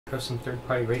throw some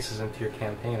third-party races into your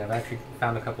campaign. I've actually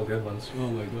found a couple good ones. Oh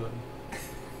my god.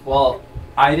 Well,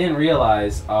 I didn't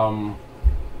realize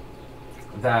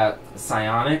that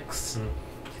psionics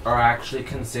are actually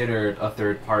considered a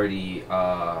third-party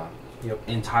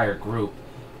entire group.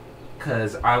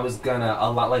 Because I was gonna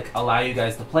allow you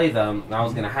guys to play them, and I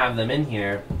was gonna have them in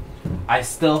here. I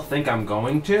still think I'm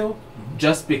going to,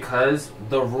 just because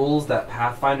the rules that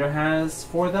Pathfinder has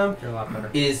for them You're a lot better.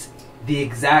 is the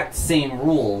exact same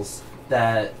rules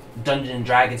that Dungeons and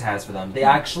Dragons has for them. They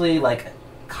actually like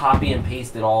copy and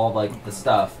pasted all like the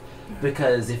stuff,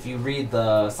 because if you read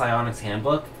the Psionics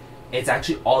handbook, it's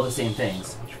actually all the same things.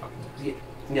 So much fucking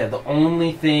Yeah, the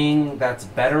only thing that's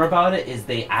better about it is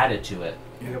they added to it.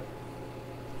 Yep.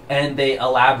 And they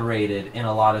elaborated in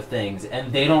a lot of things,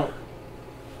 and they don't.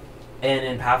 And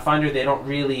in Pathfinder, they don't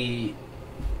really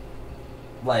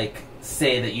like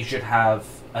say that you should have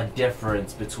a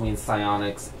difference between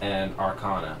psionics and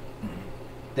arcana.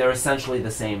 They're essentially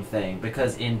the same thing,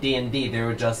 because in D&D they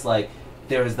were just like,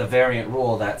 there is the variant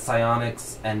rule that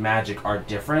psionics and magic are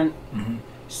different.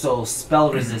 So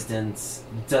spell resistance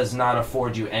does not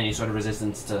afford you any sort of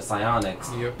resistance to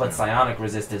psionics, but psionic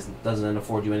resistance doesn't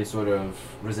afford you any sort of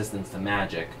resistance to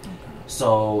magic.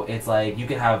 So it's like you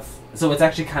could have. So it's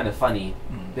actually kind of funny,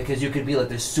 because you could be like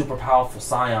this super powerful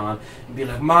scion and be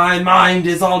like, my mind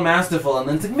is all masterful, and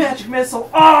then it's like magic missile.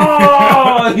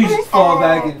 Oh, you just fall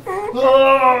back and.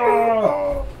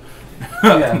 Oh!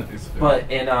 Yeah,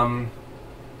 but in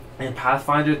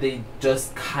Pathfinder, they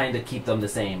just kind of keep them the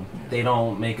same. They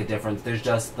don't make a difference. There's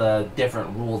just the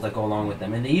different rules that go along with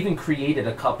them. And they even created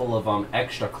a couple of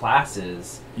extra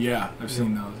classes. Yeah, I've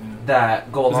seen those. Yeah.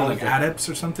 That go along with it. Like adepts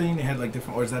or something? They had like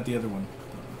different, or is that the other one?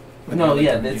 No,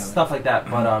 yeah, it's stuff like that.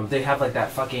 But they have like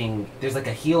that fucking. There's like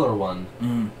a healer one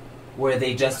where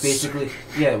they just basically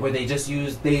where they just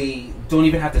use. They don't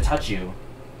even have to touch you.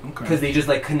 Because they just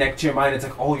like connect to your mind. It's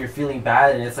like, oh, you're feeling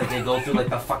bad, and it's like they go through like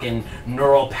the fucking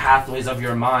neural pathways of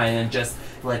your mind and just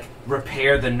like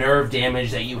repair the nerve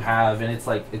damage that you have, and it's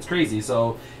like it's crazy.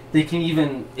 So they can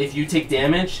even, if you take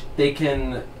damage, they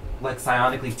can like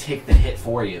psionically take the hit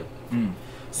for you.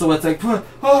 So it's like, oh,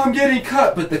 I'm getting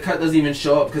cut, but the cut doesn't even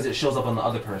show up because it shows up on the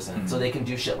other person. So they can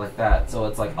do shit like that. So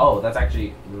it's like, oh, that's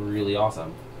actually really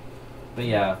awesome. But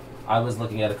yeah, I was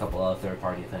looking at a couple of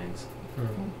third-party things.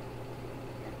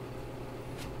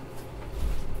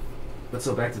 But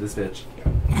so back to this bitch.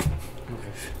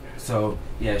 So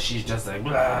yeah, she's just like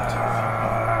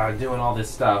blah, doing all this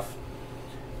stuff,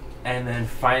 and then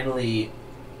finally,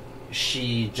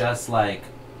 she just like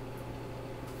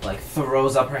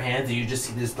throws up her hands, and you just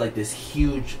see this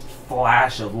huge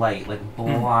flash of light, like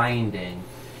blinding,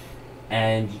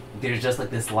 and there's just like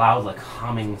this loud like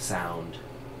humming sound,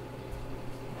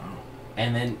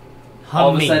 and then humming,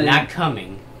 all of a sudden, not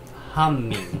coming,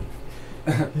 humming.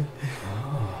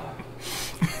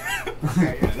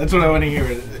 Yeah, that's what I want to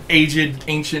hear. Aged,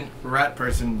 ancient rat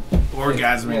person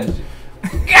orgasming.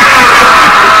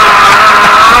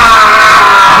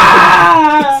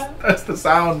 That's the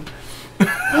sound.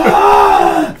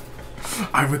 I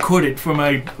recorded for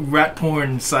my rat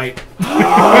porn site.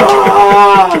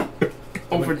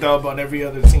 Overdub on every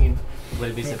other scene.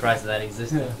 Wouldn't be surprised if that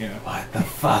existed. Yeah. What the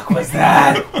fuck was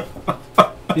that?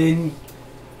 Been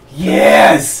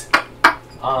years.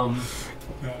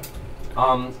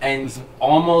 And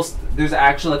almost, there's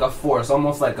actually like a force,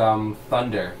 almost like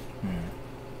thunder.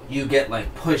 You get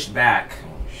like pushed back.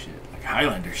 Oh shit! Like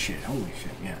Highlander shit. Holy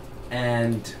shit! Yeah.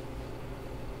 And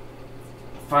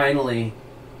finally,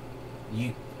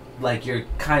 you're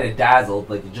kind of dazzled,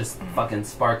 like just fucking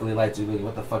sparkly lights. You're like,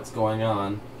 what the fuck's going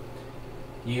on?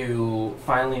 You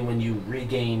finally, when you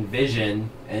regain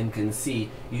vision and can see,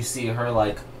 you see her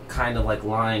like kind of like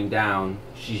lying down.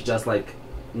 She's just like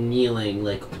kneeling,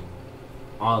 like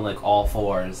on like all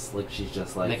fours, like she's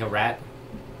just like a rat.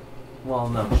 Well,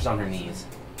 no, she's on her knees.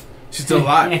 She's still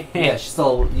alive. Yeah,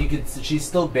 she's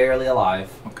still barely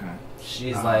alive. Okay.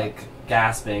 She's like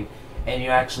gasping, and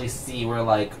you actually see where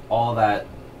like all that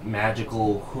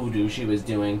magical hoodoo she was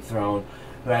doing thrown.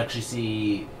 You actually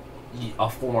see a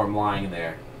form lying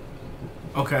there.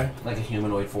 Okay. Like a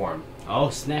humanoid form. Oh,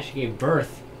 snatching a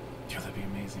birth. Yeah, that'd be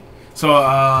amazing.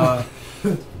 So,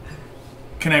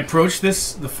 can I approach the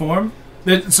form?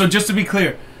 So just to be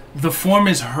clear, the form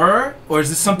is her, or is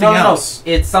this something else?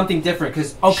 No, it's something different,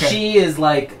 because she is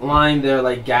like lying there,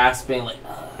 like gasping, like,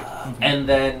 and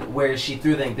then where she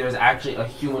threw things, there's actually a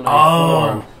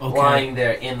humanoid form lying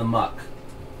there in the muck.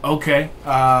 Okay.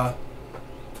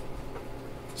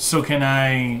 So can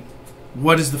I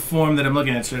what is the form that I'm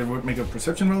looking at? Should I make a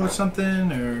perception roll or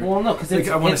something? Or Well, no, because like,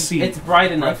 I want to see. it's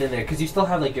bright enough in there. Because you still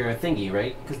have like your thingy,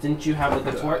 right? Because didn't you have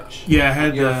like a torch? Yeah, I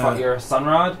had Your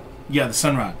sunrod. yeah, the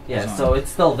sunrod. Yeah, was on. so it's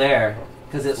still there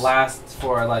because it lasts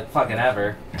for like fucking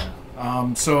ever.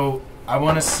 So I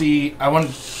want to see.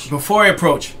 Before I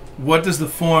approach. What does the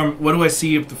form? What do I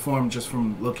see of the form just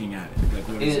from looking at it? Like,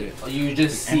 what is it? You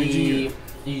just Like energy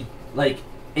see,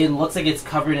 it looks like it's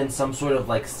covered in some sort of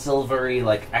like silvery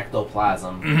like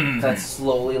ectoplasm that's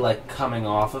slowly like coming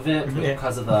off of it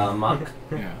because of the muck.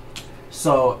 Yeah.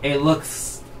 So it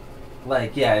looks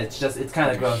like it's kind of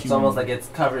Like a gross. It's human- almost like it's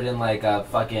covered in like a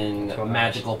fucking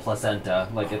magical placenta.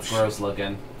 Like it's gross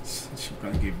looking. She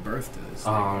probably gave birth to this.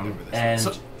 And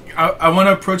So I want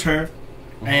to approach her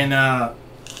and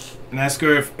ask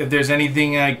her if there's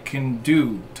anything I can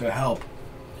do to help,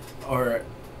 or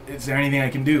is there anything I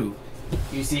can do?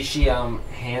 you see she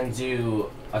hands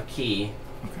you a key.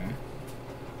 Okay.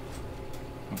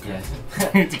 Yes.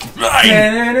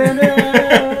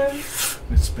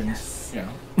 It spins. Yeah.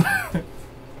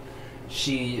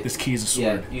 She. This key is a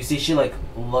sword. Yeah. You see she like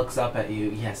looks up at you.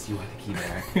 Yes, you are the key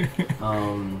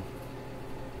bearer.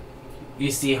 You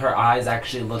see her eyes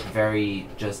actually look very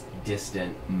just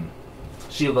distant.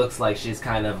 She looks like she's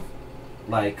kind of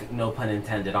like, no pun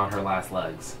intended, on her last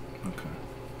legs. Okay.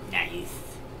 Nice.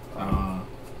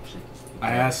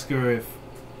 I ask her if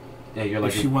you're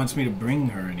like, she wants me to bring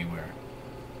her anywhere.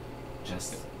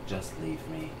 just leave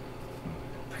me.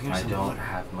 Bring her I some don't water.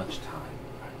 have much time.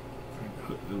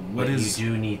 What But is?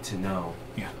 you do need to know.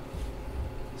 Yeah.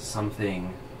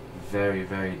 Something very,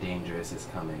 very dangerous is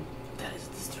coming. That is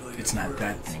destroyed. It's not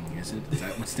that thing, is it? Is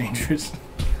that what's dangerous?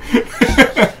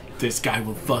 This guy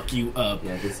will fuck you up.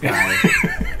 Yeah, this guy.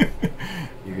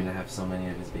 You're gonna have so many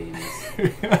of his babies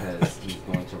because he's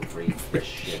going to rape the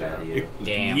shit out of you.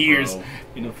 Damn, years bro.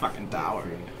 in a fucking tower,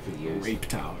 For years. rape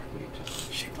tower, Rape tower.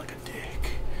 shaped like a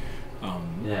dick.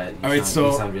 Yeah. All right, you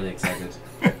sound really excited.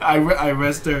 I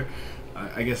rest her.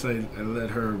 I guess I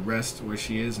let her rest where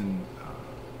she is, and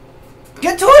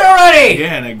Get to it already!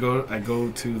 yeah, and I go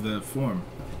to the form.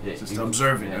 Yeah, Just you-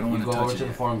 observe it. I don't you wanna go touch over it to the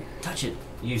yet. form. Touch it.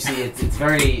 You see, it's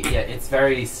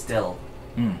very still.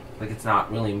 Mm. Like it's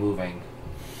not really moving.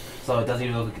 So it doesn't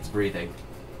even look like it's breathing.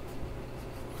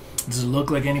 Does it look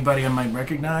like anybody I might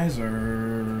recognize,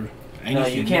 or anything? No,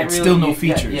 you can't It's really. still no yeah,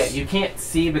 features. Yeah, you can't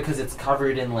see because it's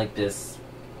covered in like this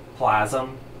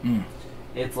plasm. Mm.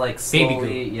 It's like Baby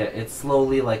slowly, it's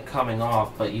slowly like coming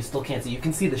off, but you still can't see. You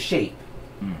can see the shape,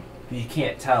 Mm. but you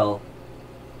can't tell.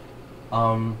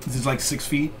 Is it like 6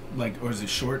 feet, or is it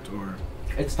short, or?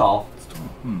 It's tall. It's tall?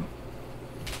 Hmm.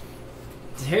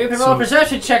 Here you can roll a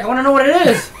perception check. I want to know what it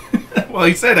is. Well,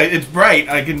 he said it's bright.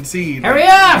 I can see. Hurry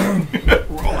up!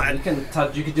 Roll You it. can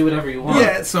touch. You can do whatever you want.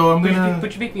 Yeah, so I'm Put gonna.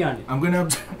 your beak beyond it. I'm gonna.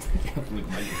 With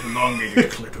my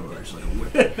elongated clitoris like a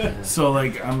whip. So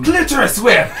like I'm. Clitoris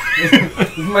whip. This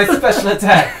is my special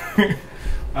attack.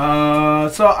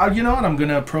 So you know what? I'm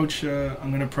gonna approach.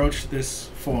 I'm gonna approach this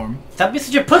form. Stop being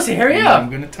such a pussy. Hurry And up! I'm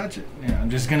gonna touch it. Yeah, I'm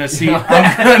just gonna see. I'm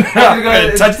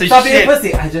gonna touch the Stop being a shit.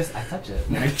 pussy. I touch it.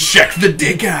 I check the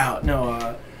dick out.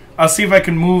 No, I'll see if I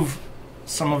can move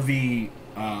some of the,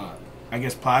 I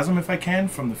guess, plasm if I can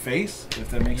from the face. If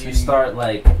that makes You any. start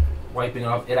like wiping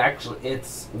off.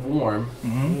 It's warm.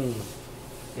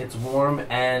 Mm-hmm. It's warm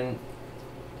and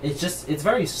it's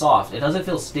very soft. It doesn't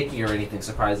feel sticky or anything.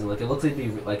 Surprisingly, like it looks like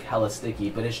it'd be like hella sticky,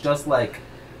 but it's just like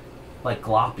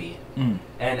gloppy. Mm.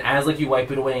 And as like you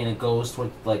wipe it away and it goes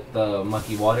toward like the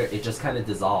mucky water, it just kind of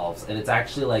dissolves. And it's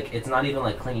actually like it's not even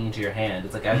like clinging to your hand.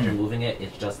 It's like as you're moving it,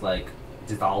 it's just like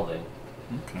dissolving.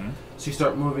 Okay. So you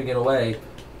start moving it away.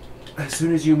 As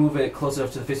soon as you move it close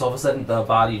enough to the face, all of a sudden the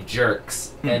body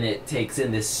jerks and it takes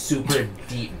in this super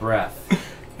deep breath.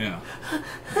 Yeah.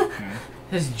 Okay.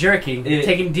 This jerking,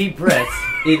 taking deep breaths.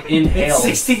 It inhales.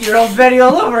 16-year-old Betty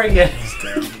all over again.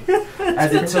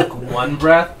 As it took one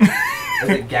breath, as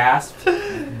it gasped,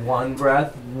 one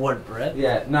breath. One breath.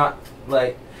 Yeah, not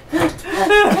like.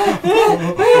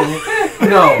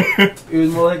 No, it was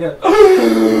more like a.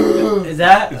 Is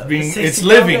that? It's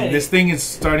living. This thing is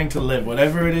starting to live.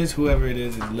 Whatever it is, whoever it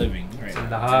is living right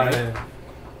now. Right?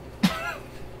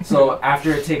 So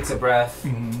after it takes a breath,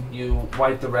 Mhm. you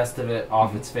wipe the rest of it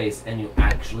off its face, and you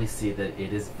actually see that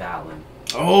it is Vallen.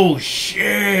 Oh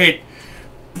shit,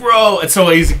 bro! And so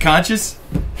is he conscious?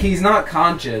 He's not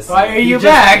conscious. Why are He you just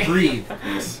back? Breathe.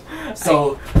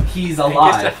 So he's I guess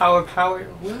alive. the power.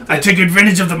 I take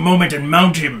advantage of the moment and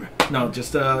mount him. No,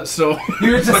 just so.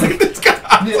 You're just Look like, at this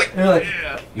guy. you're like,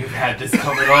 Yeah. you've had this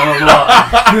coming all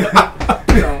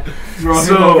along. Throw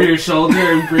him over your shoulder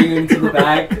and bring him to the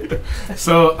back.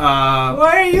 So,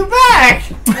 Why are you back?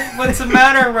 What's the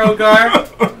matter, Rogar?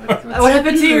 What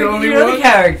happened to the your only other one?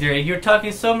 character you're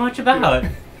talking so much about? I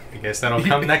guess that'll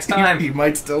come next time. He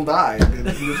might still die.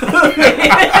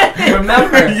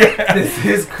 Remember, Yeah. this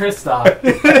is Kristoff.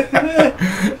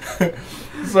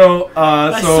 So,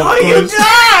 I so saw of you course-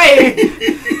 die!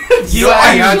 You So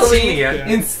I haven't actually seen it yet.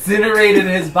 incinerated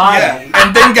his body. Yeah,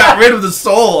 and then got rid of the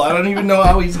soul. I don't even know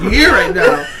how he's here right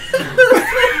now.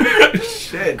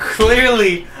 Shit.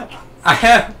 Clearly, I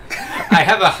have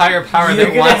a higher power You're that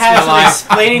gonna wants have to some lie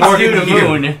explaining more to do than to you.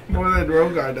 Moon. More than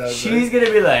Rogar does. She's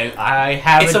gonna be like, I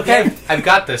have It's a okay. death- I've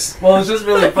got this. Well, it's just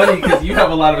really funny because you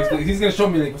have a lot of experience. He's gonna show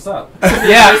me like, what's up?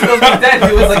 Yeah. You're supposed to be dead.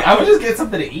 He was like, I would just get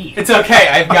something to eat. It's okay.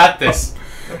 I've got this.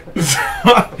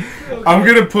 I'm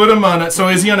gonna put him on. So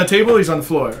is he on a table? Or he's on the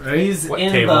floor, right? He's What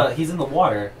in table? he's in the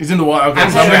water. He's in the water. Okay,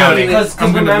 I'm so I'm gonna, drowning. Because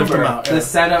I'm gonna lift him remember out. the Yeah.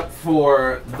 setup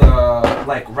for the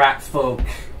like rat folk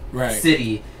Right.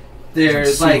 city.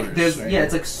 There's Like like sewers, there's right? yeah,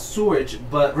 it's like sewage,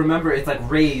 but remember it's like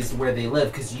raised where they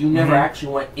live because you never Mhm.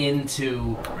 actually went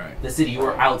into Right. the city. You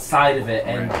were outside of it,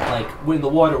 and Right. like in the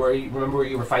water where you remember where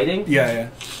you were fighting. Yeah, yeah.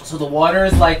 So the water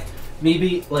is like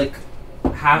maybe like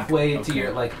halfway to Okay.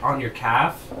 your like on your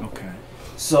calf. Okay.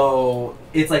 So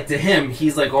it's like to him,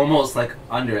 he's like almost like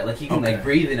under it. Like he can Okay. like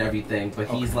breathe and everything, but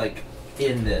he's Okay. like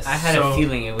in this. I had So- a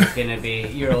feeling it was gonna be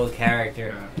your old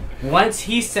character. Once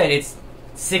he said it's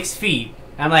 6 feet,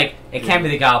 I'm like, it can't be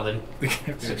the goblin.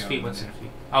 6 feet. What's 6 feet?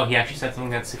 Oh, he actually said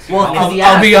something that's 6 feet. Well, Oh, 'cause he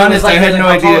I'll asked, be he was honest, like, I had he's no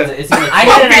like, how tall idea. is it? Is he like, I I'll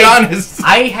had be an idea. honest.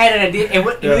 I had an idea. It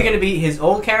was Yeah. either gonna be his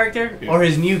old character Yeah. or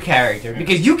his new character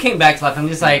because you came back to life. I'm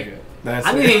just like, That's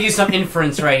I'm it. gonna use some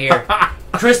inference right here.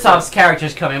 Kristoff's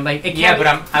character's coming. I'm like, it yeah, can't. but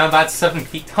I'm about 7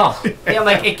 feet tall. Yeah, I'm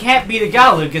like, it can't be the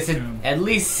goblin because it's at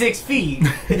least 6 feet.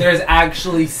 There's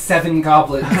actually 7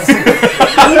 goblins.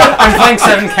 I'm playing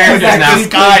 7 characters There's now. actually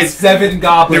Disguise. 7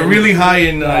 goblins. They're really high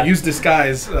in Yeah. use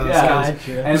disguise skills.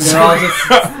 Gotcha. and they're all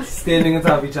just standing on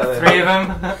top of each other. 3 of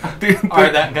them Dude, are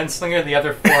that gunslinger. The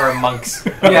other 4 are monks.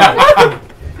 Yeah.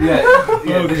 Yeah, Oh,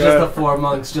 there's just God. the 4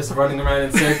 monks just running around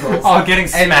in circles. All getting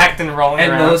smacked and rolling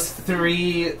And around. those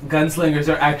 3 gunslingers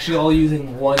are actually all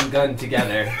using one gun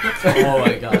together. Oh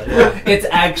my god. Yeah. It's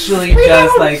actually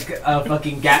just like a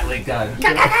fucking Gatling gun. Are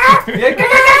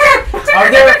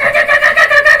there?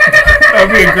 That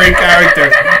would be a great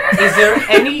character. Is there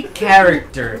any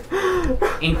character,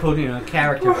 in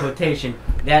character quotation,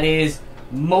 that is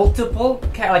multiple,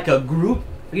 like a group?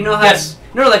 You know how? Yes.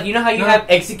 No, like you know how you No. have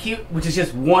execute, which is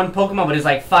just one Pokemon, but it's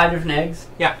like 5 different eggs.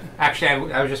 Yeah,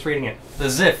 actually, I was just reading it. The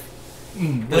Ziff.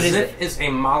 The What is Ziff is a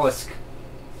mollusk.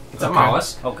 It's a Okay.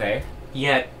 mollusk, Okay.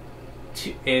 yet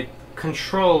it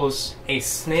controls a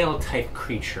snail-type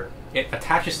creature. It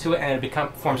attaches to it and it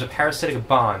forms a parasitic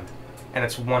bond, and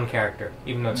it's one character,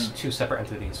 even though it's 2 separate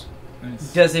entities.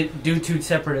 Nice. Does it do 2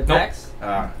 separate attacks?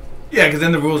 Yeah, because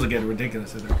then the rules will get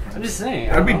ridiculous at that point. I'm just saying.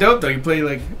 That'd be dope though. You play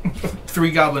like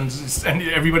 3 goblins and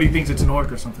everybody thinks it's an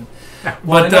orc or something.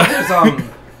 Well, But I know there's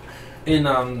in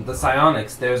the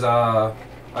psionics, there's a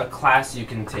class you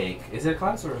can take. Is it a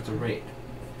class or it's a raid?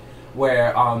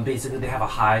 Where basically they have a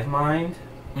hive mind,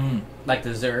 Like the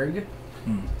Zerg.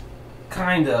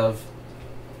 kind of.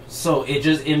 So it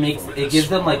gives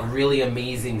them like really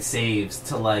amazing saves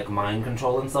to like mind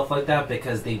control and stuff like that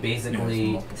because they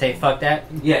basically Say fuck that.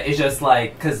 it's just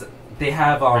like because they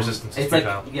have Resistance is it's like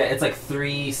futile. it's like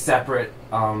 3 separate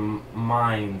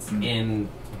minds in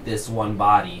this one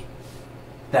body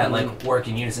that like work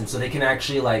in unison, so they can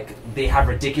actually like they have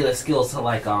ridiculous skills to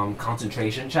like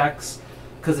concentration checks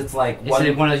because it's like Is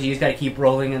it one of those you just gotta keep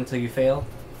rolling until you fail?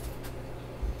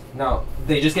 no,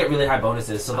 they just get really high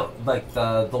bonuses. So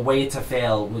the way to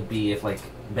fail would be if like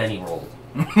Benny rolled.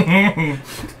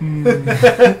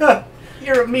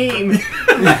 You're a meme.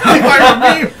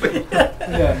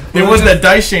 Yeah, There was that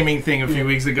dice shaming thing a few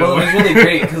weeks ago. well, it was really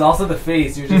great because also the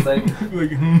face you're just like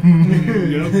Like,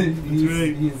 yep, that's he's,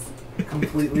 right. he's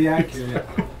completely accurate.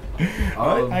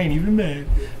 I ain't even mad.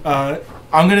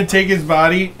 I'm gonna take his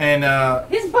body and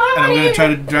His and body. I'm gonna try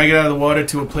to drag it out of the water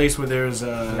to a place where there's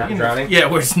Not drowning? Yeah,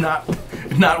 where it's not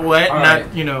wet, All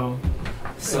not right.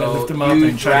 So lift him up you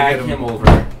and try to drag get him. him over.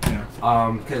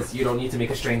 Yeah. Because you don't need to make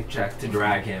a strength check to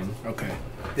drag him. Okay.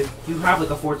 You have like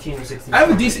a 14 or 16. I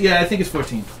have a decent. Yeah, I think it's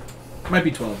 14. Might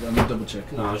be 12. I'm gonna double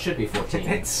check. No, it should be 14.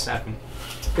 It's 7.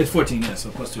 It's 14. Yeah, so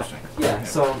plus 2 strength. Yeah,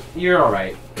 so you're all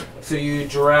right. So you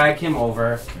drag him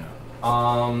over.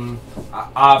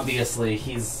 Obviously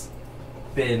he's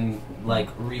been like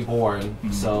reborn,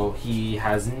 so he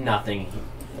has nothing.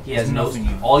 He has nothing.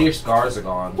 all your scars are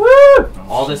gone. Woo!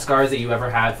 All the scars that you ever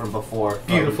had from before.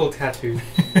 Beautiful tattoo.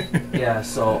 Yeah,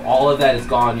 so all of that is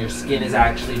gone. Your skin is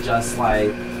actually just like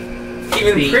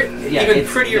Even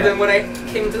prettier than when I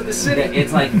came to the city.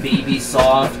 It's like baby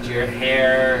soft. Your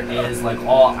hair is like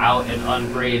all out and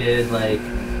unbraided. Like,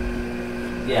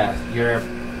 yeah, you're.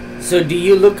 So do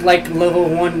you look like level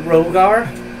 1 Rogar?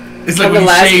 It's like From when the he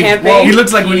last shaves. campaign? He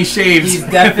looks like when he shaves. He's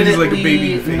definitely like a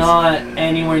baby face. not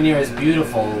anywhere near as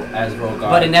beautiful as Rogar.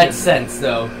 But in that sense,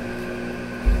 though.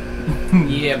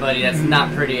 Yeah, buddy, that's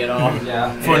not pretty at all.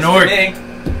 Yeah. For an orc.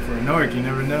 For an orc, you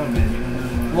never know, man. You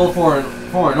don't know. Well,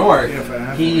 for an orc,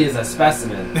 Yeah, he is a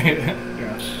specimen.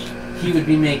 yeah. He would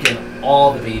be making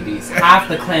all the babies. Half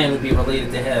the clan would be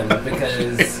related to him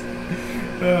because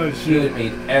Oh he would shit.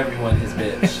 make everyone his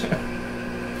bitch.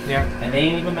 Yeah. And they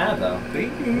ain't even mad though. They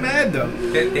ain't even mad though.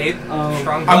 They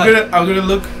strong I'm blood. gonna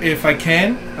look if I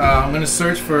can. I'm gonna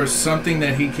search for something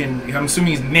that he can. I'm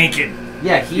assuming he's naked.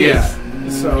 Yeah, he Yeah.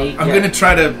 is. So I'm gonna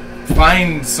try to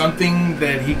find something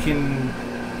that he can,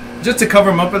 just to cover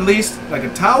him up at least, like a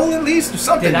towel at least or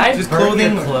something. Did I just burn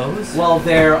clothing. your clothes? Well,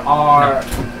 there are.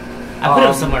 I put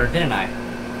them somewhere, didn't I?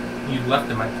 You left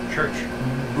them at church.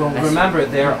 Well, remember,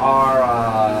 there are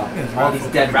all these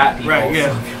dead rat people. Right.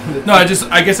 Yeah. so- No,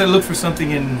 I guess I look for something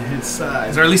in his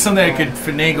size, or at least something I could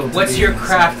finagle. To What's the- your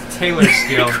craft tailor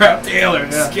skill? Craft tailor?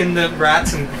 Yeah. Skin the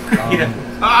rats and create a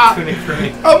Ah! tunic for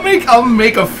me. I'll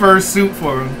make a fur suit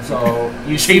for him. So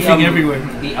you Chafing see, everywhere.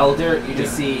 The elder, you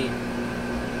just see.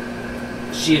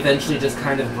 She eventually just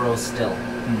kind of grows still,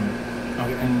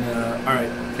 Okay, and all right.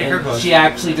 Take her and clothes. she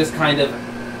actually just kind of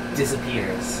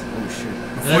disappears. Oh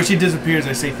shit! Before she disappears,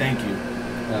 I say thank you.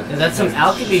 That's some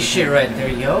alchemy shit right there,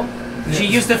 yo. She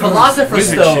used the Oh, Philosopher's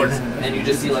wizard Stone. shit. And you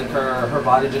just see like her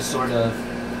body just sort of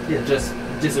just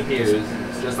disappears,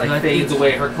 just like Like fades the-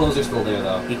 away. Her clothes are still there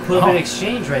though. Equivalent Oh.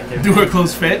 exchange right there. Do her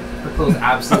clothes fit? Her clothes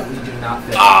absolutely do not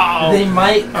fit. Oh! They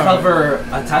might cover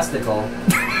a testicle.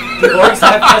 Do orcs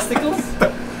have testicles?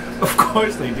 Of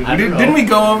course they do. I don't know. Didn't we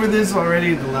go over this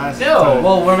already the last No. time?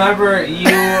 Well, remember you.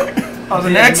 I was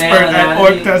an did expert male at anatomy.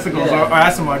 orc testicles, Yeah. or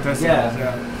Asimar testicles.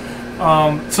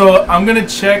 Yeah. So I'm gonna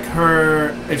check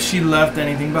her if she left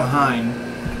anything behind.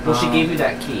 Well, she gave you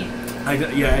that key. I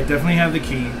definitely have the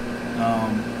key.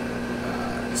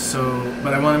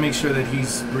 But I want to make sure that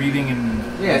he's breathing and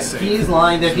Yes, safe. he's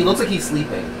lying there. He looks like he's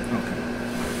sleeping. Okay.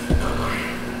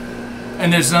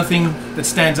 And there's nothing that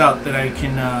stands out that I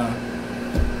can.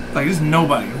 Like there's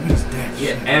nobody. Everybody's dead. Yeah,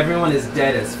 Shit. everyone is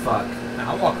dead as fuck.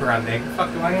 I'll walk around naked.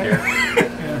 Fuck do I care?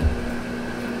 Yeah.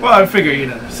 Well, I figure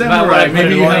samurai. put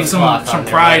Maybe a you have loincloth some on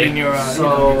there, pride right? in your.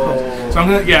 So- So I'm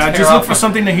gonna Tear just look off for a-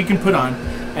 something that he can put on,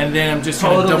 and then I'm just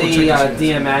gonna double Totally check.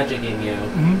 DM magicking you.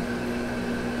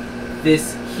 Mm-hmm.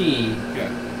 This key, Yeah.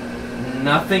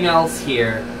 nothing else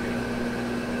here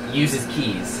uses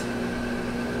keys.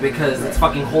 Because it's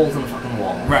fucking holes in the fucking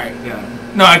wall. Right. Yeah.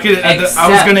 No, I could. I was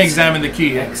Except- gonna examine the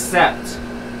key. Yeah. Except,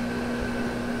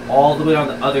 all the way on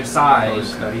the other side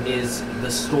Okay. is the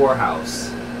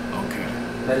storehouse. Okay.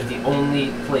 That is the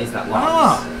only place that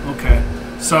Ah. locks. Okay.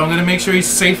 So I'm gonna make sure he's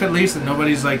safe at least, and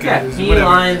nobody's like. Yeah, he's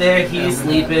lying there, he's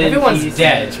sleeping. Everyone's he's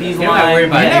dead. He's You're not worried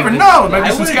lying. about You it. never know. Maybe I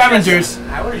some would've scavengers.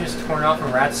 I would have just torn off a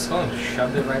rat's skull and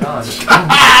shoved it right on.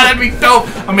 That'd be dope.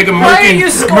 I'll make a Why are you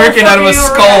merkin out of a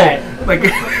skull skull, fucking a like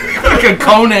like a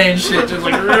Conan shit, just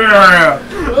like.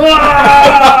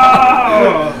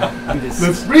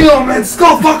 Let's real men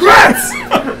skull fuck rats.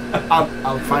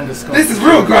 I'll find the skull. This is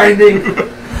real grinding!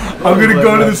 I'm gonna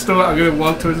go to the store. I'm gonna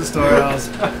walk towards the storehouse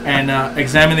and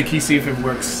examine the key, see if it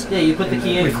works. Yeah, you put the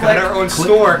key in, We've click. got our own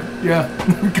store. Yeah,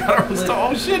 we got our own store.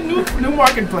 Oh shit, new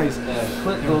marketplace. Yeah,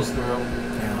 click goes through.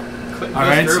 Yeah. Click All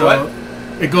right, goes through so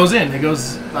what? it goes in. It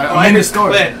goes. Oh, I'm I in the heard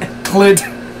store. clit.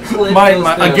 Clit. Click My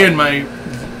goes through. again my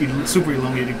super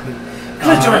elongated clit.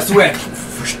 Clitoris whip.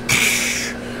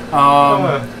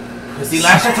 Pussy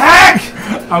lash attack!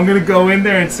 I'm gonna go in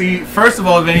there and see first of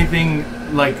all if anything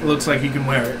like looks like he can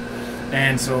wear it,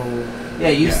 and so Yeah,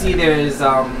 you see there's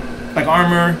like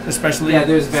armor especially.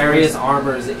 there's various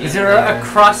armors. Is there a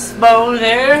crossbow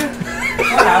there?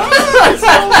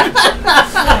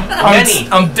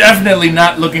 I'm definitely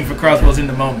not looking for crossbows in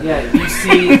the moment. Yeah, you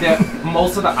see that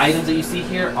most of the items that you see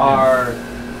here are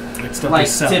Like stuff like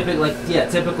they sell.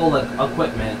 typical like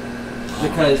equipment,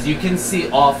 because you can see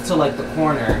off to like the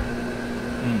corner.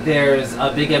 There's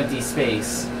a big empty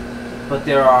space, but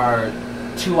there are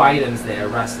 2 items there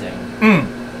resting.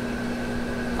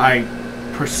 I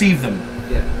perceive them.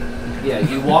 Yeah,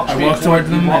 you walk I straight walk towards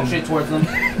them You walk and- straight towards them.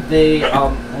 They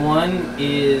one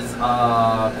is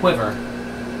quiver.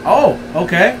 Oh,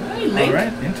 okay. Hey, Link. All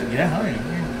right.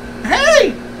 Hi.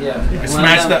 Hey.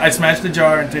 Yeah. I smash the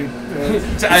jar and take.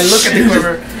 So I look at the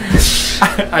quiver.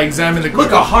 I examine the quiver.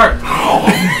 Look, a heart.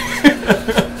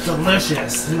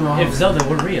 Delicious. If Zelda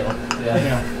were real.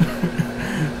 Yeah.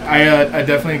 I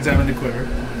definitely examine the quiver.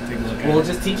 Take a look at Well, it. it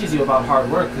just teaches you about hard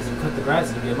work because you cut the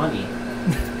grass and you get money.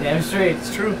 Damn straight.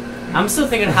 It's true. I'm still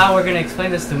thinking how we're gonna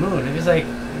explain this to Moon. If it's like,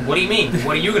 What do you mean?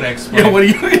 What are you gonna explain? Yeah, what are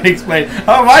you gonna explain?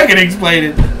 How am I gonna explain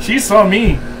it? She saw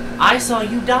me. I saw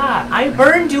you die. I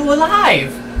burned you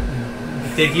alive.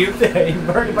 Did you? You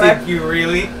burned, but Did you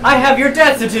really? I have your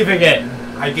death certificate.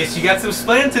 I guess you got some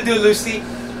explaining to do, Lucy.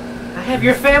 I have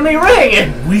your family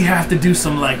ring. We have to do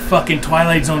some like fucking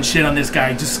Twilight Zone shit on this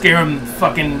guy. Just scare him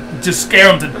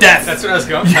to death. That's what I was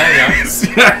going to Yes,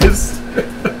 yes.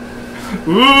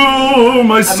 Ooh,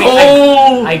 my I soul.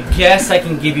 mean, I guess I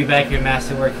can give you back your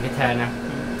masterwork katana.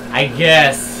 I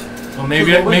guess. Well,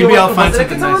 maybe I'll find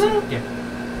something nice. Yeah.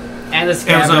 And the It was a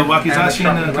scabbard. wakizashi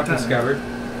and a katana. scabbard.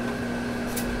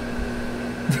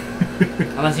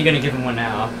 Unless you're gonna give him one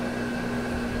now.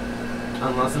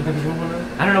 Unless I'm gonna give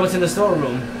one. I don't know what's in the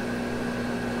storeroom.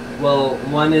 Well,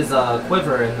 one is a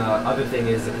quiver and the other thing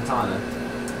is a katana.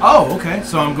 Oh, okay.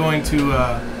 So I'm going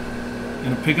to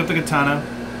pick up the katana,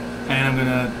 and I'm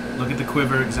gonna look at the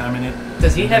quiver, examine it.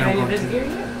 Does he have Yeah, any of I'm his going gear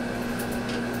yet?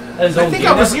 His I old think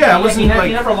gear? I was. Yeah, I wasn't he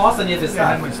like. never lost any of his Yeah,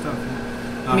 I had stuff. my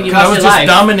stuff. I mean, you 'cause I lost was your just life.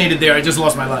 dominated there. I just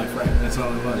lost my life. Right. That's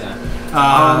all it was. Yeah.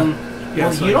 Yeah.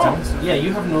 Well, so you I don't. examine stuff. Yeah,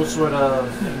 you have no sort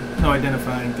of. No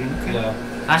identifying thing. Okay. Yeah.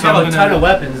 I So have I'm a gonna- ton of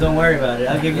weapons. Don't worry about it.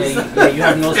 I'll give you. You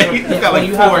have no sort. He's got But like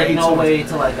you have 4 like each no one. way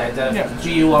to like identify. Yeah.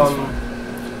 Do you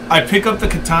I pick up the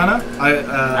katana.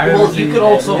 Well, you could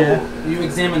also you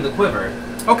examine the quiver.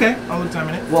 Okay, I'll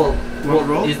examine it. Well,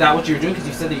 roll? is that what you were doing? Because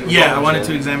you said that you were Yeah, I going wanted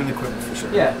to examine the quiver for sure.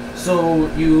 Yeah. So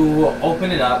you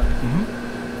open it up.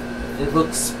 Mhm. It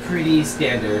looks pretty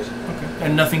standard. Okay.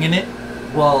 And nothing in it.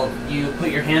 Well, you put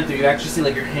your hand through. You actually see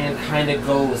like your hand kind of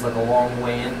goes like a long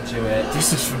way into it.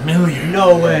 This is familiar.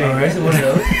 No way. All right. Is it one of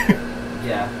those?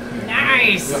 Yeah.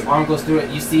 Nice. Your arm goes through it.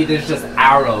 You see, there's just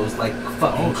arrows like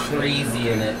fucking Oh, shit. crazy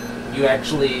in it. You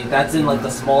actually, that's in like the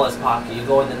smallest pocket. You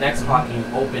go in the next pocket, you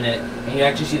open it, and you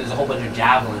actually see there's a whole bunch of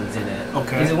javelins in it.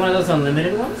 Okay. Is it one of those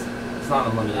unlimited ones? It's not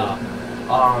unlimited.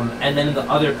 Oh. And then in the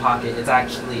other pocket, it's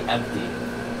actually empty.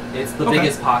 It's the Okay.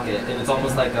 biggest pocket, and it's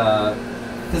almost like a,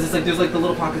 because it's like there's like the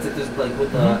little pockets that there's like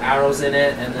with the arrows in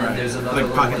it, and then Right. there's another Like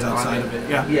little pockets like, outside of it.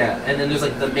 Yeah. Yeah, and then there's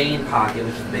like the main pocket,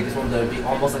 which is the biggest one. That would be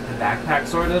almost like the backpack,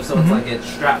 sort of. So it's Mhm. like it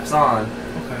straps on,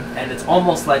 Okay. and it's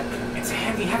almost like It's a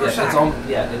heavy yeah, haversack.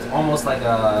 it's almost like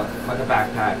a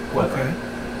backpack. Quiver.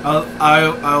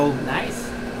 Okay. Nice.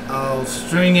 I'll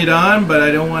string it on, but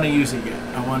I don't want to use it yet.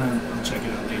 I'll check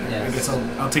it out later. Yes. I guess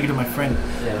I'll take it to my friend.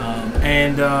 Yeah.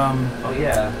 Oh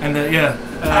yeah.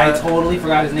 I Totally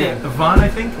forgot his name. Vaughn, I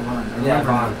think. Vaughn. I Yeah,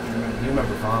 remember Vaughn. now. I remember. You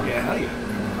remember Vaughn? Yeah, hell yeah. I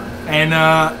remember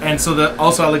Vaughn. And so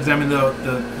also I'll examine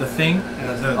the thing.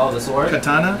 Oh, the sword.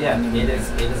 Katana. Yeah, it is.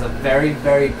 It is a very,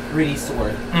 very pretty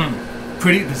sword.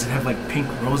 Pretty. Does it have like pink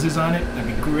roses on it?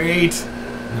 That'd be great.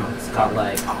 No, it's got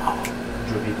like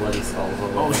droopy, bloody skulls all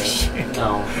over Oh it. shit.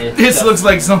 No, it's This just- looks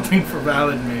like something for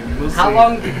Vallen, maybe. We'll see.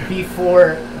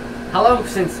 How long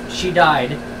since she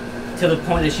died to the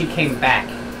point that she came back?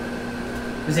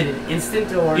 Was it an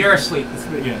instant or? You're asleep.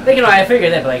 Yeah. I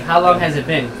figured that, but like, how long has it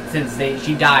been since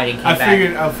she died and came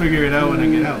back? I'll figure it out when I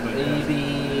get out. But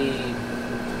maybe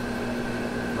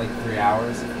like 3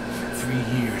 hours. 3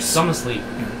 years. So I'm asleep.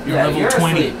 You're Yeah, level you're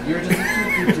 20. asleep. You're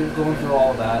just going through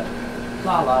all that.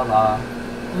 La la la.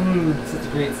 Such a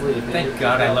great sleep. Thank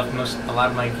God I left a lot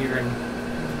of my gear in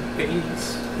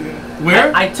base.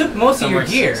 Where? I took most of your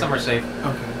gear. Some are safe,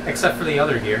 Okay. except for the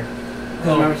other gear.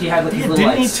 Remember, he had like his Yeah, little didn't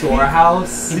like he take-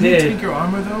 storehouse. Didn't did. he take your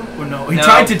armor though? Or no? He No.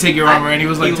 tried to take your armor and he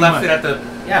was like, He too left much. it at the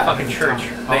Yeah. fucking church.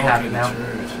 They have okay, it the now. church,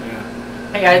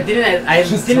 yeah. Hey, I didn't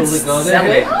Just didn't totally go sell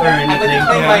there. it or anything.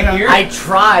 Claim Yeah, my yeah. gear. I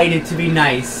tried to be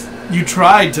nice. You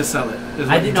tried to sell it. is what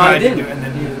I you did- no, I tried to didn't. do, and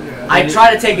then yeah. I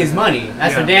tried to take his money.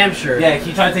 That's for Yeah. damn sure. Yeah,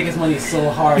 he tried to take his money so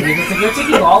hard. He was like, "You're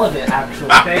taking all of it, actually."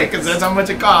 Because that's how much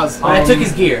it costs. But I took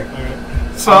his gear. Alright.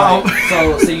 So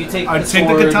Alright, so you take. I'd take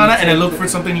the sword, katana you and I take look the- for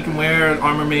something he can wear,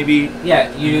 armor maybe. Yeah,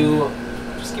 you.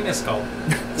 Just give me a skull.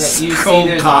 Yeah, you Skull see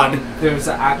there's, cod. there's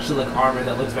actually like armor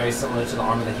that looks very similar to the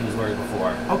armor that he was wearing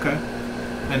before. Okay.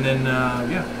 And then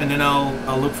and then I'll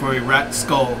look for a rat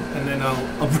skull and then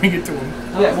I'll bring it to him.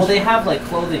 Yeah, well they have like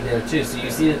clothing there too, so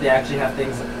you see that they actually have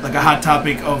things. Like a hot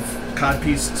topic of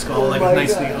codpiece skull, like a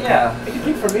nicely. Okay. Yeah. You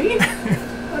think for me?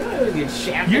 I don't really get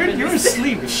shafted. You're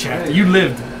asleep, Shaft. You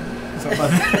lived. Sorry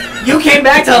about that. You came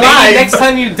back to Maybe life. next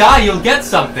time you die, you'll get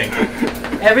something.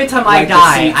 Every time Like I the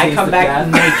die, sea I taste come of back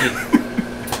death. naked.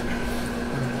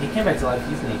 He came back to life.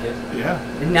 He's naked. Yeah.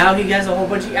 And now he has a whole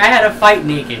bunch of... I had a fight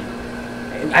naked.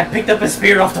 And I picked up a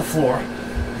spear off the floor.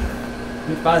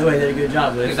 Which, by the way, did a good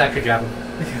job with. It's actually javelin.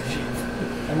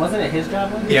 And wasn't it his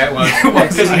javelin? Yeah, it was.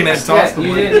 Because he missed. tossed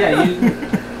You away. did, yeah. You,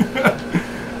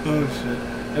 Oh shit!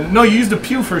 And, no, you used a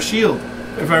pew for a shield,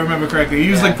 if I remember correctly. You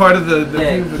used like part of the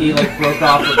yeah, pew. he like broke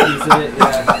off a piece of it.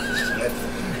 Yeah. It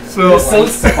So was so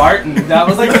Spartan. That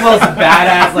was like the most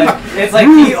badass. Like it's like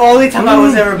The only time I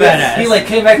was ever badass. he like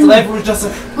came back to life and was just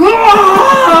like.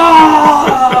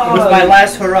 It was my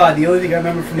last hurrah. The only thing I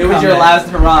remember from It was your combat. last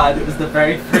hurrah. It was the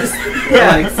very first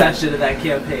like section of that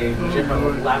campaign. It was your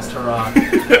last hurrah.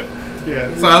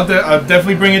 yeah, so I'll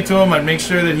definitely bring it to him. I'd make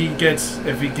sure that he gets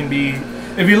if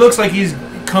he looks like he's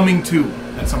coming to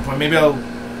at some point. Maybe I'll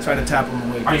try to tap him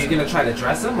awake. Are you gonna try to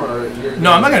dress him or?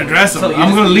 No, I'm not gonna dress him. So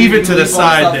I'm gonna leave it to the leave all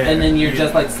side stuff there, and then you're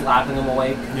just like slapping him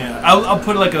awake. Yeah, I'll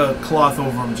put like a cloth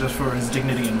over him just for his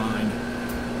dignity in mind.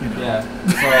 You know. Yeah.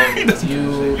 So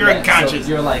you. You're yeah, unconscious. So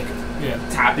you're like Yeah.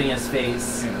 tapping his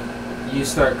face. Yeah. You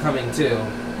start coming to. You're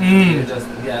Mm. just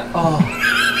Oh,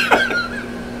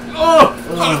 Oh.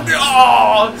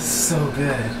 Oh. so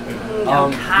good.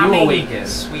 I'm You coming. awaken.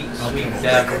 Sweet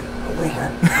death.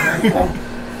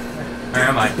 Where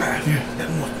am I?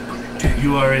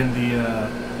 You are in the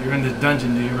you're in the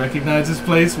dungeon. Do you recognize this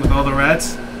place with all the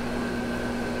rats?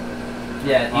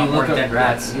 Yeah, Lot you more look dead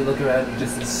rats. You look around. You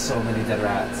just see so many dead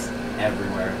rats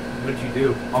everywhere. What did you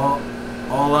do?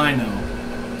 All I know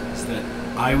is that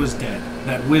I was dead.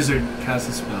 That wizard cast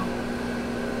a spell.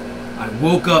 I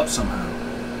woke up somehow,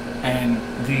 and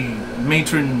the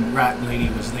matron rat lady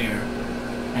was there,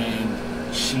 and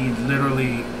she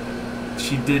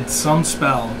did some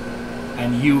spell,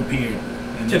 and you appeared,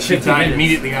 and then Took she 15 died minutes.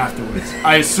 immediately afterwards.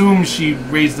 I assume she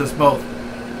raised us both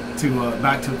to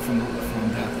back to from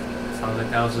death. Sounds like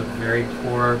that was a very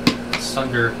poor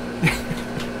sunder,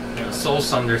 soul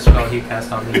sunder spell he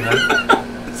cast on me. Then.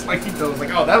 It's like he knows, like,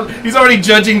 oh, he's already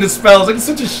judging the spells. Like, it's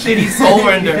such a shitty soul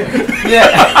render.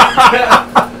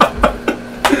 Yeah.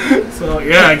 So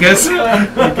yeah, I guess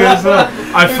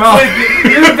I found.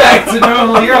 You're back to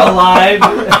normal. You're alive.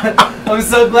 I'm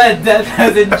so glad death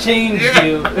hasn't changed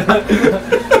you.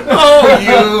 Oh,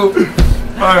 you.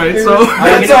 All right, so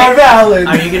That's our Vallen.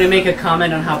 Are you gonna make a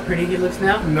comment on how pretty he looks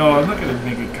now? no, I'm not gonna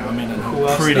make a comment on Who how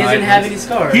else pretty. He died? doesn't have any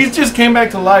scars. He just came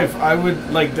back to life. I would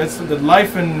like that's the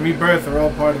life and rebirth are all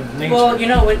part of nature. Well, you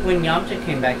know, when Yamcha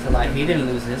came back to life, he didn't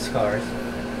lose his scars.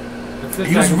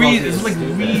 he was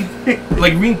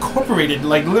reincorporated,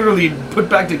 like literally put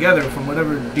back together from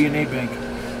whatever DNA bank.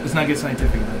 Let's not get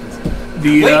scientific about this.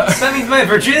 The Wait, that means my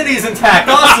virginity is intact.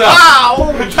 Also,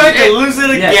 I'm trying to lose it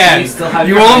Yeah, again. you still have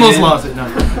you your almost hymen. lost it. No.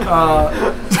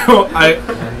 So Yeah,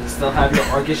 you still have your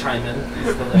orcish hymen.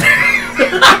 It's still there.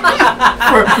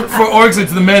 for orcs,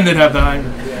 it's the men that have the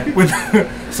hymen. Yeah. With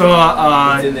so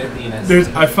It's in their penis.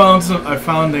 I found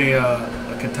a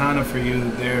katana for you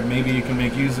there. Maybe you can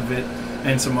make use of it,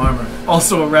 and some armor.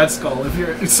 Also a rat skull if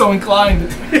you're so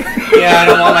inclined. Yeah, I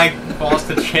don't want my balls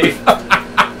to chafe.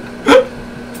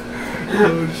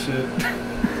 Oh shit.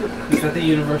 Is that the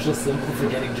universal symbol for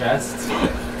getting dressed?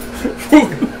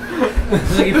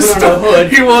 It's like you put on a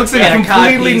hood. He walks in and a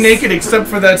completely codpiece. naked except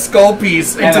for that skull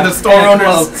piece And into a- the store and a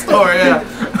owner's cloak. store. Yeah.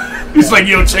 He's like,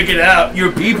 yo, check it out,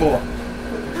 your people.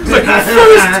 He's like,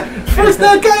 first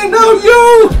that guy, no,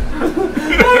 you.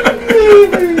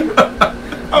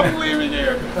 I'm leaving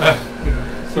here.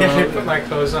 So I put my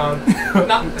clothes on.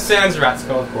 Not sans rat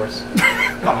skull, of course.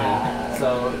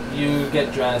 So you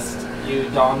get dressed, you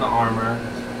don the armor.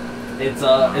 It's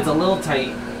a little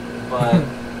tight, but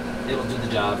it'll do the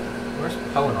job. Where's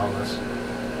Poe in all this?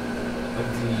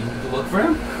 Do you look for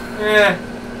him? Yeah.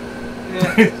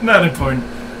 It's not important.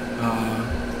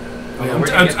 Yeah, where'd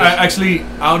you get this? Actually,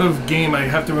 out of game, I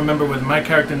have to remember whether my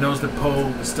character knows that Poe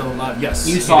is still alive. Yes.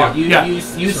 You saw do. you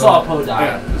So- saw Poe die.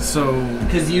 Yeah. So.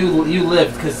 Because you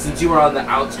lived, because since you were on the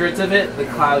outskirts of it, the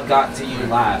cloud got to you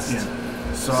last. Yeah.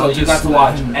 So I'll you just got to let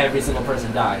watch him- every single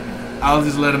person die. I'll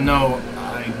just let him know.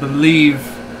 I believe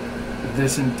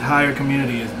this entire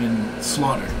community has been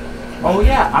slaughtered. Oh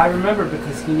yeah, I remember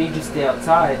because he made you stay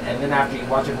outside, and then after you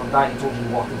watch everyone die, he told you to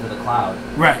walk into the cloud.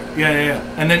 Right. Yeah.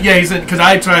 And then he said because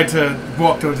I tried to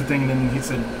walk towards the thing, and then he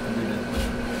said.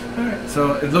 All right.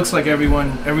 So it looks like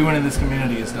everyone in this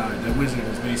community has died. The wizard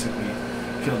has basically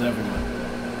killed everyone.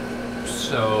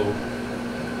 So,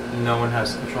 no one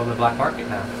has control of the black market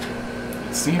now.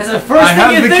 It seems. That's the first I thing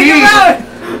have you the think key. about!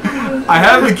 I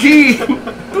have the key.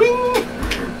 Ding.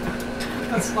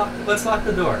 Let's lock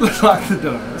the door. Let's lock the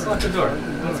door. Let's lock the door.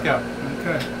 Let's go.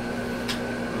 Okay.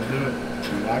 We'll do it.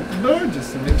 lock the door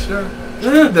just to make sure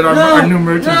that our new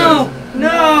merchandise.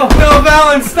 No! No,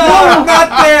 Vallen, stop! Not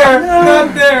there!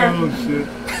 Not there! Oh shit!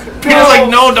 Peter's like,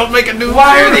 no, don't make a new.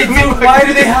 Why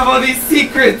do they have all these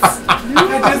secrets?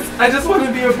 I just want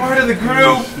to be a part of the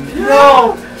group.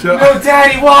 No,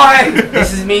 Daddy, why?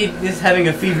 This is me just having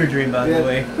a fever dream, by the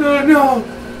way. No,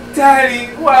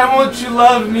 Daddy, why won't you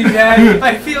love me, Daddy?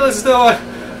 I feel as though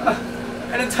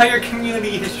an entire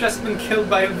community has just been killed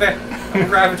by a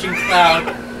ravaging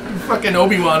cloud. Fucking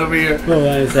Obi-Wan over here. Hold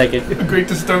on a second. A great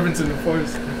disturbance in the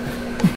force.